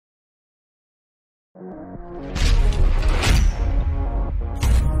Hey,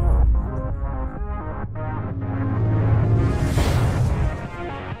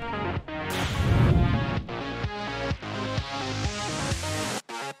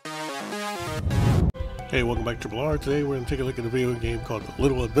 welcome back to Triple R. Today we're going to take a look at a video game called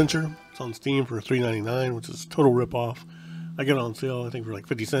Little Adventure. It's on Steam for $3.99, which is a total ripoff. I got it on sale, I think, for like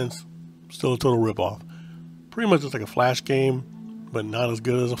 50 cents. Still a total ripoff. Pretty much just like a Flash game, but not as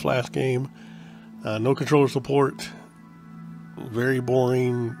good as a Flash game. No controller support. Very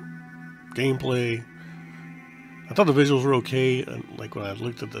boring gameplay. I thought the visuals were okay. And like when I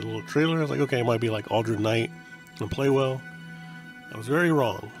looked at the little trailer, I was like, okay, it might be like Aldred Knight and play well. I was very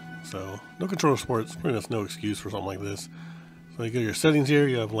wrong. So, no controller support, it's pretty much no excuse for something like this. So you go to your settings here,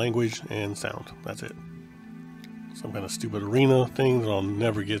 you have language and sound. That's it. Some kind of stupid arena thing that I'll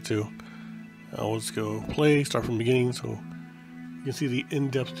never get to. We'll just go play, start from the beginning so you can see the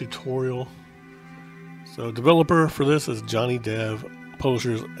in-depth tutorial. So developer for this is Johnny Dev,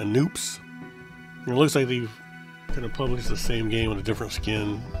 publishers Anoops. And it looks like they've kind of published the same game with a different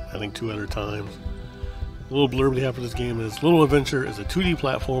skin, I think 2 other times. A little blurb they have for this game is Little Adventure is a 2D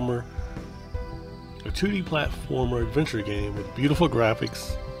platformer. A 2D platformer adventure game with beautiful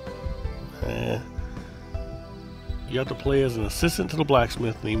graphics. You have to play as an assistant to the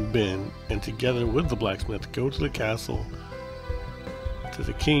blacksmith named Ben, and together with the blacksmith go to the castle to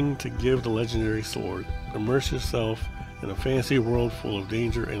the king to give the legendary sword. Immerse yourself in a fantasy world full of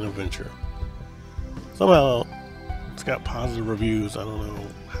danger and adventure. Somehow it's got positive reviews. I don't know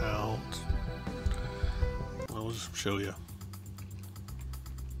how. I'll just show you.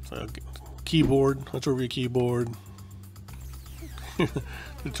 So, keyboard, let's over your keyboard.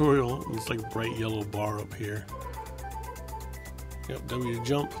 Tutorial, it's like a bright yellow bar up here. Yep, W to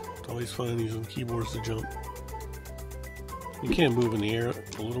jump. It's always fun using keyboards to jump. You can move in the air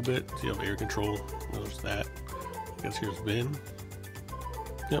a little bit, so you have air control. Notice that. I guess here's Ben.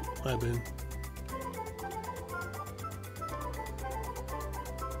 Yep, hi Ben.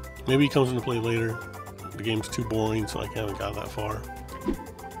 Maybe he comes into play later. The game's too boring, so I haven't got that far.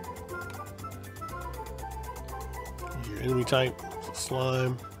 Your enemy type,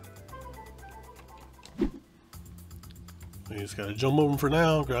 slime. You just gotta jump over them for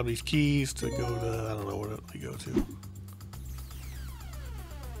now, grab these keys to go to, I don't know where they go to.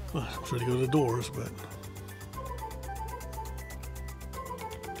 Well, I'm sure they go to the doors, but.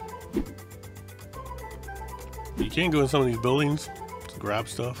 You can go in some of these buildings to grab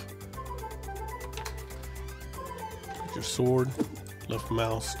stuff. Your sword, left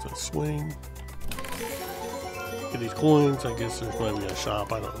mouse to swing. Get these coins. I guess there's probably a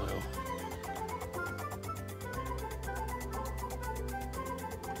shop. I don't know.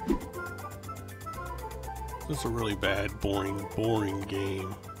 This is a really bad, boring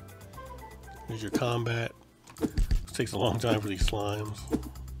game. Here's your combat. This takes a long time for these slimes.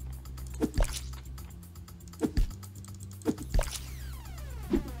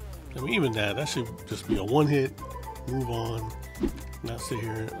 I mean, even that should just be a one hit. Move on, not sit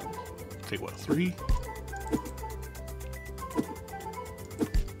here. Take what, 3,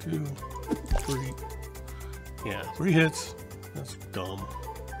 2, 3. Yeah, 3 hits. That's dumb.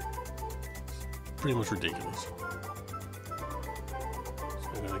 It's pretty much ridiculous. So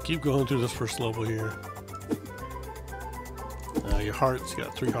I'm gonna keep going through this first level here. Your hearts, you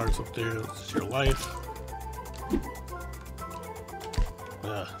got 3 hearts up there. That's your life.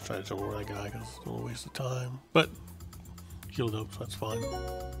 Try to jump over that guy because it's a waste of time. But healed up, so that's fine.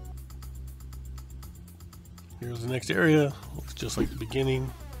 Here's the next area. Looks just like the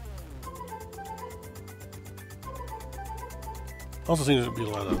beginning. Also seems to be a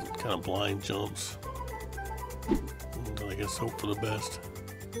lot of kind of blind jumps. And I guess hope for the best.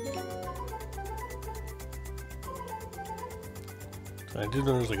 So I do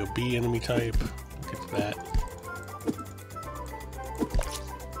know there's like a bee enemy type. We'll get to that.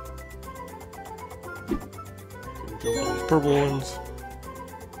 Jump on these purple ones.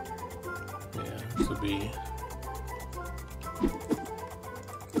 Yeah, this would be.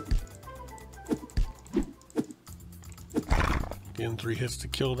 Again, 3 hits to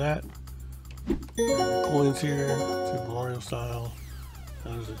kill that. Coins here, Super Mario style.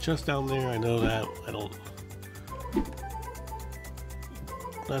 Now there's a chest down there. I know that.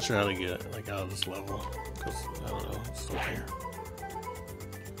 Not sure how to get like out of this level because I don't know. It's still here.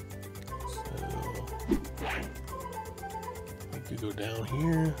 You go down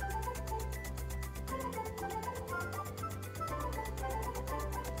here.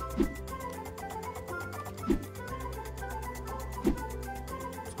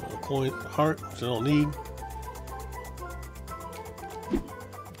 So a coin, heart, which I don't need.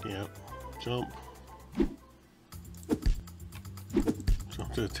 Yep, jump.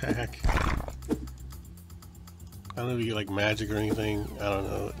 to attack. I don't know if you get like magic or anything. I don't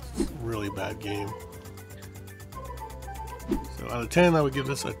know. It's a really bad game. So out of 10, I would give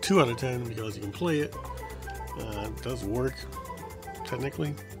this a 2 out of 10 because you can play it. It does work,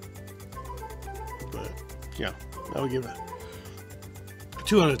 technically. But yeah, I would give it a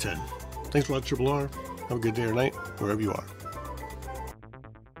 2 out of 10. Thanks for watching Triple R. Have a good day or night, wherever you are.